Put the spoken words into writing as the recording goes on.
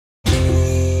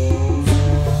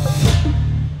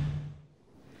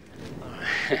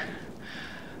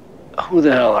Who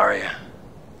the hell are you?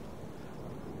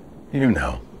 You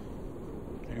know.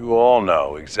 You all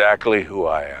know exactly who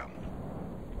I am.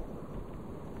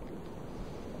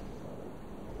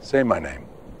 Say my name.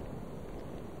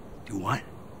 You what?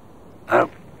 I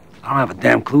don't have a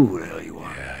damn clue who the hell you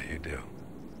are. Yeah, you do.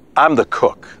 I'm the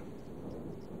cook.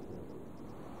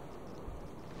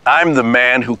 I'm the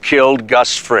man who killed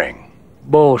Gus Fring.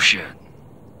 Bullshit.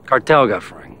 Cartel got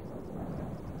Fring.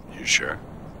 You sure?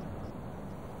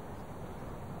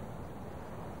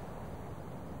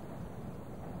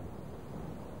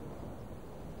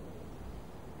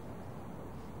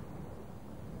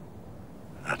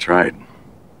 That's right.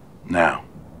 Now,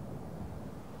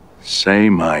 say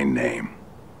my name.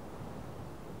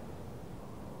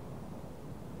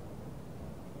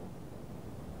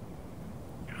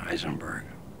 Heisenberg.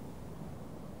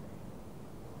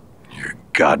 You're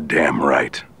goddamn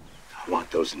right. I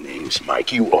want those names,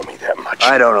 Mike. You owe me that much.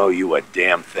 I don't owe you a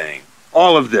damn thing.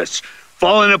 All of this,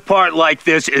 falling apart like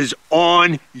this, is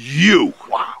on you.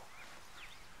 Wow.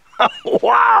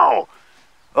 Wow!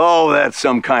 Oh, that's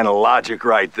some kind of logic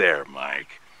right there,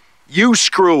 Mike. You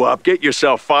screw up, get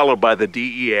yourself followed by the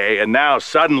DEA, and now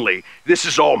suddenly, this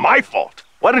is all my fault.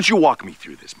 Why don't you walk me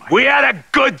through this, Mike? We had a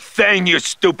good thing, you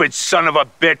stupid son of a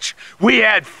bitch. We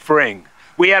had Fring.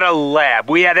 We had a lab.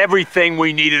 We had everything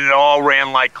we needed. It all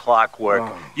ran like clockwork.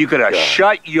 Oh, you could have God.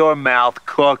 shut your mouth,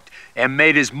 cooked, and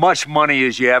made as much money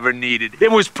as you ever needed.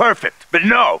 It was perfect. But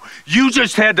no, you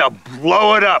just had to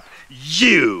blow it up.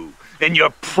 You and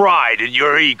your pride and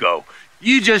your ego.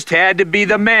 You just had to be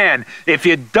the man. If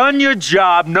you'd done your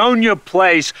job, known your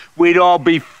place, we'd all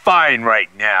be fine right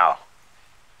now.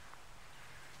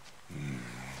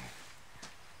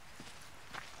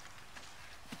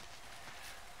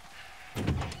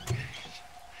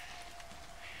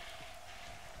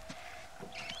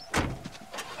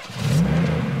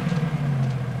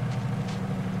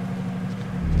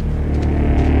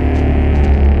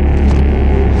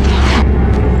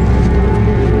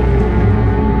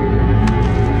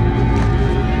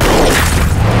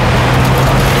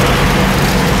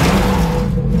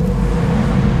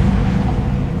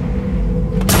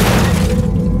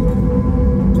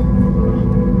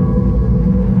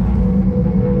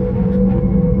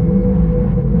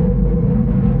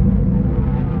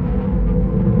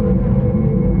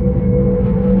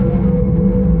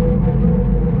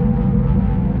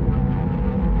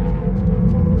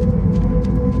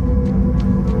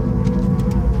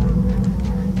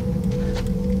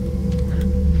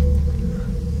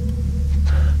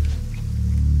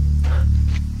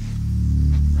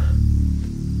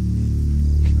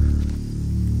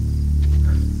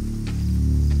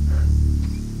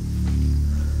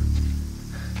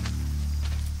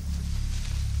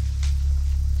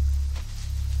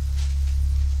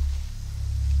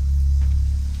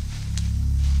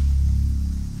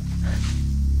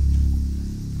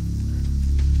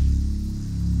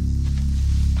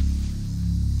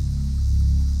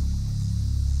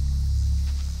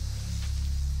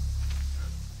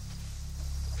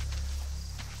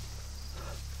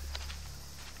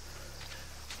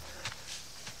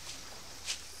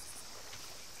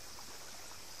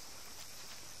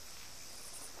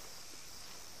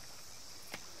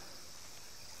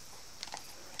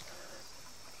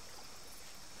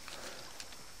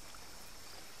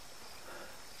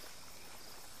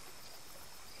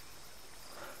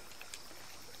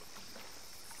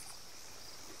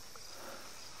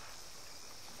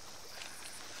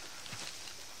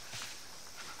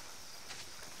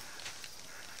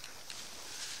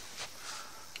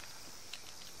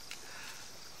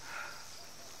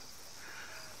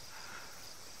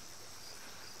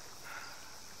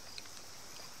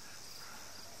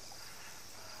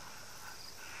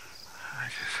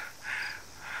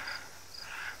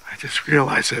 I just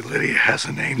realized that Lydia has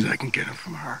the names. I can get them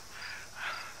from her.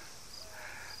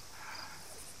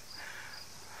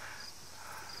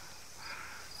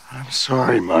 I'm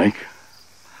sorry, Mike.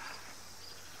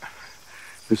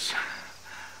 This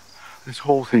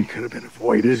whole thing could have been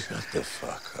avoided. Shut the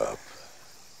fuck up.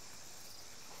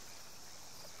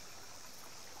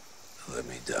 Let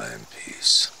me die in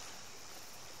peace.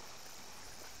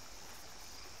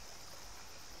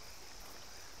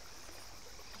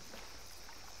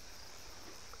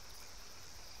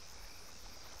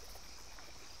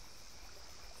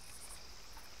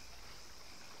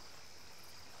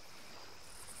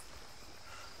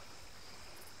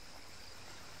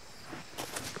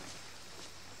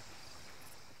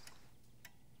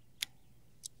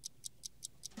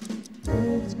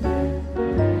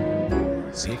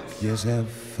 Pick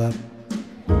yourself up.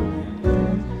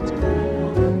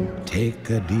 Take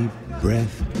a deep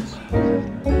breath.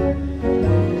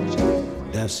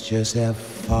 dust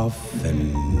yourself off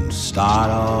and start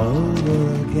all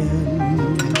over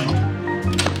again.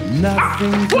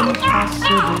 Nothing's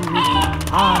impossible,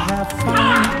 I have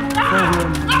found, for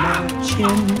when my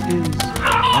chin is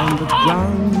on the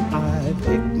ground, I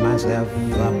pick myself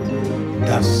up,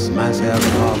 dust myself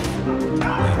off,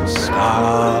 and start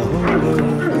all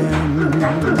over again.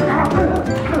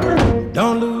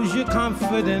 Don't lose your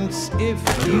confidence if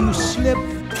you slip.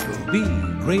 Be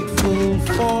grateful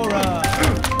for a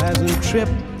pleasant trip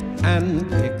and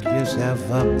pick yourself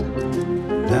up,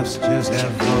 dust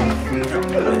yourself off,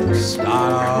 and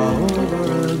start all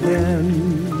over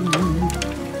again.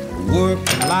 Work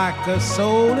like a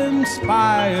soul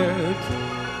inspired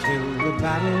till the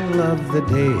battle of the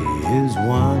day is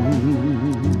won.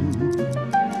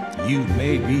 You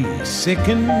may be sick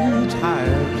and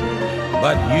tired,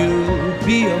 but you'll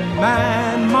be a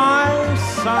man, my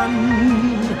son.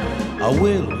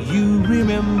 Will you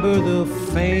remember the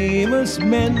famous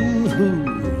men who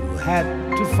had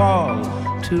to fall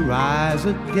to rise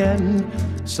again?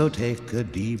 So take a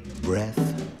deep breath,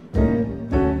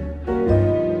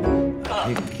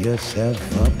 pick yourself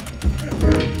up,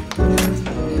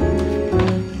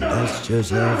 dust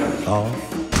yourself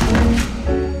off,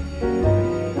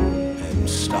 and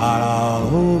start all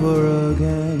over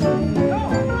again.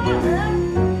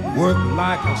 Work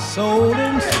like a soul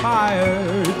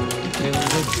inspired till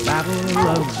the battle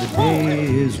of the day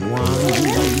is won.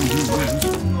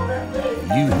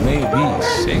 You may be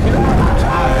sick and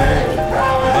tired,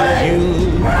 but you'll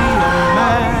be a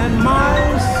man, my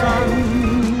son.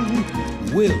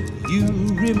 Will you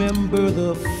remember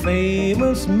the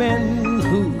famous men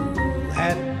who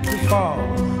had to fall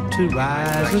to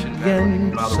rise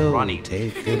again? So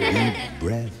take a deep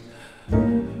breath,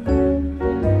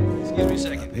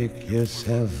 pick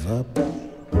yourself up,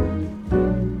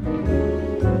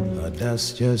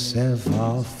 dust yourself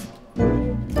off,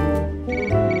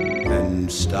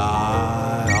 and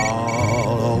start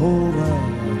all over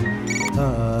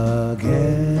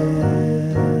again.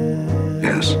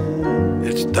 Yes,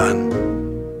 it's done.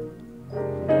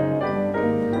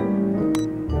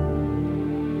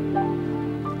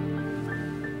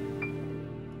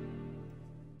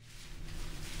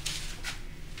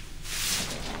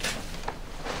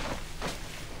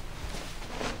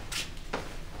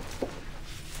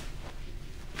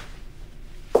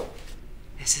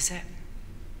 This is it.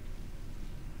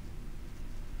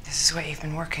 This is what you've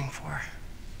been working for.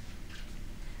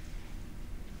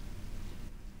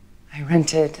 I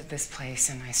rented this place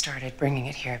and I started bringing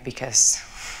it here because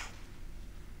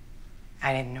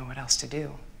I didn't know what else to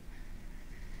do.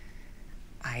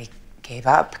 I gave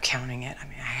up counting it. I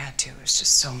mean, I had to. It was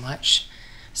just so much,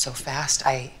 so fast.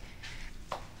 I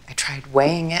tried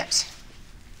weighing it.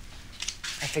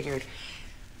 I figured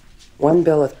one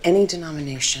bill of any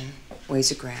denomination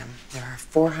weighs a gram. There are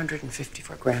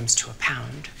 454 grams to a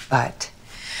pound, but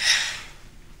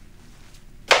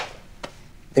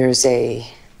there's a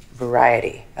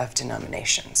variety of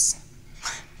denominations.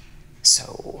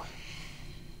 So,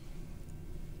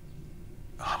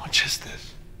 How much is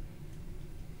this?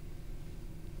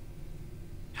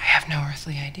 I have no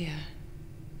earthly idea.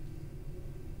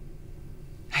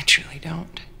 I truly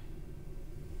don't.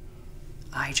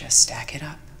 I just stack it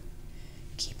up.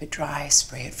 Keep it dry,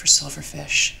 spray it for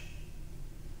silverfish.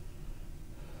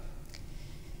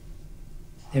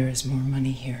 There is more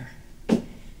money here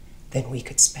than we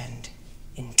could spend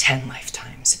in 10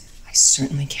 lifetimes. I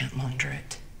certainly can't launder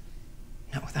it.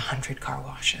 Not with 100 car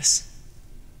washes.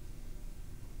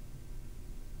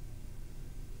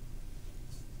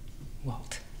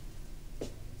 Walt,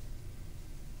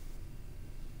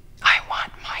 I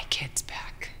want my kids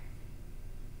back.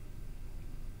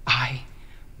 I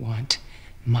want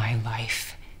my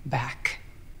life back.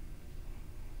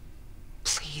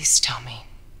 Please tell me,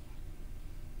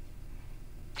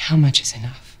 how much is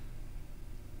enough?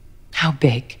 How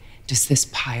big does this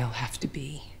pile have to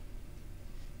be?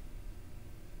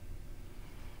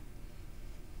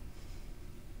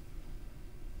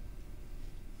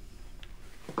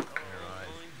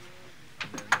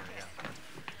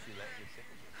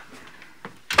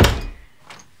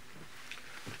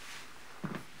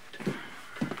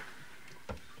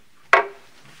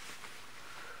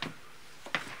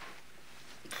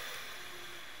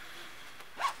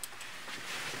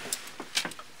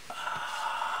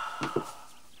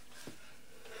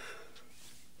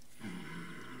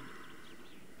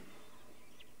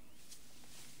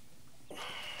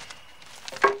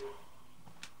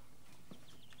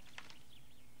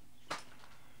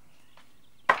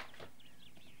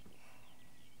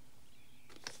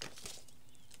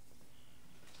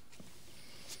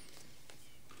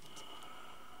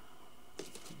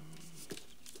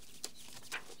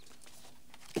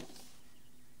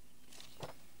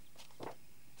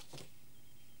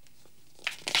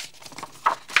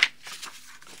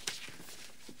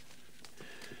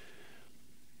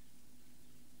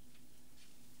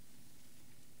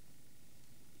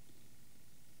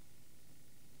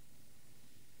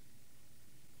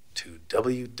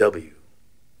 WW.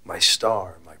 My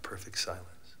star, my perfect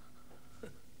silence.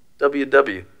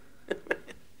 WW.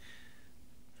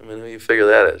 I mean, who you figure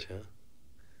that is, huh?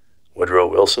 Woodrow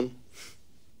Wilson?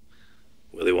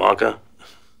 Willy Wonka?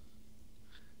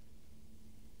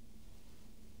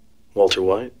 Walter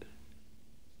White?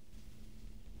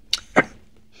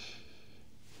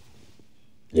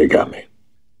 You got me.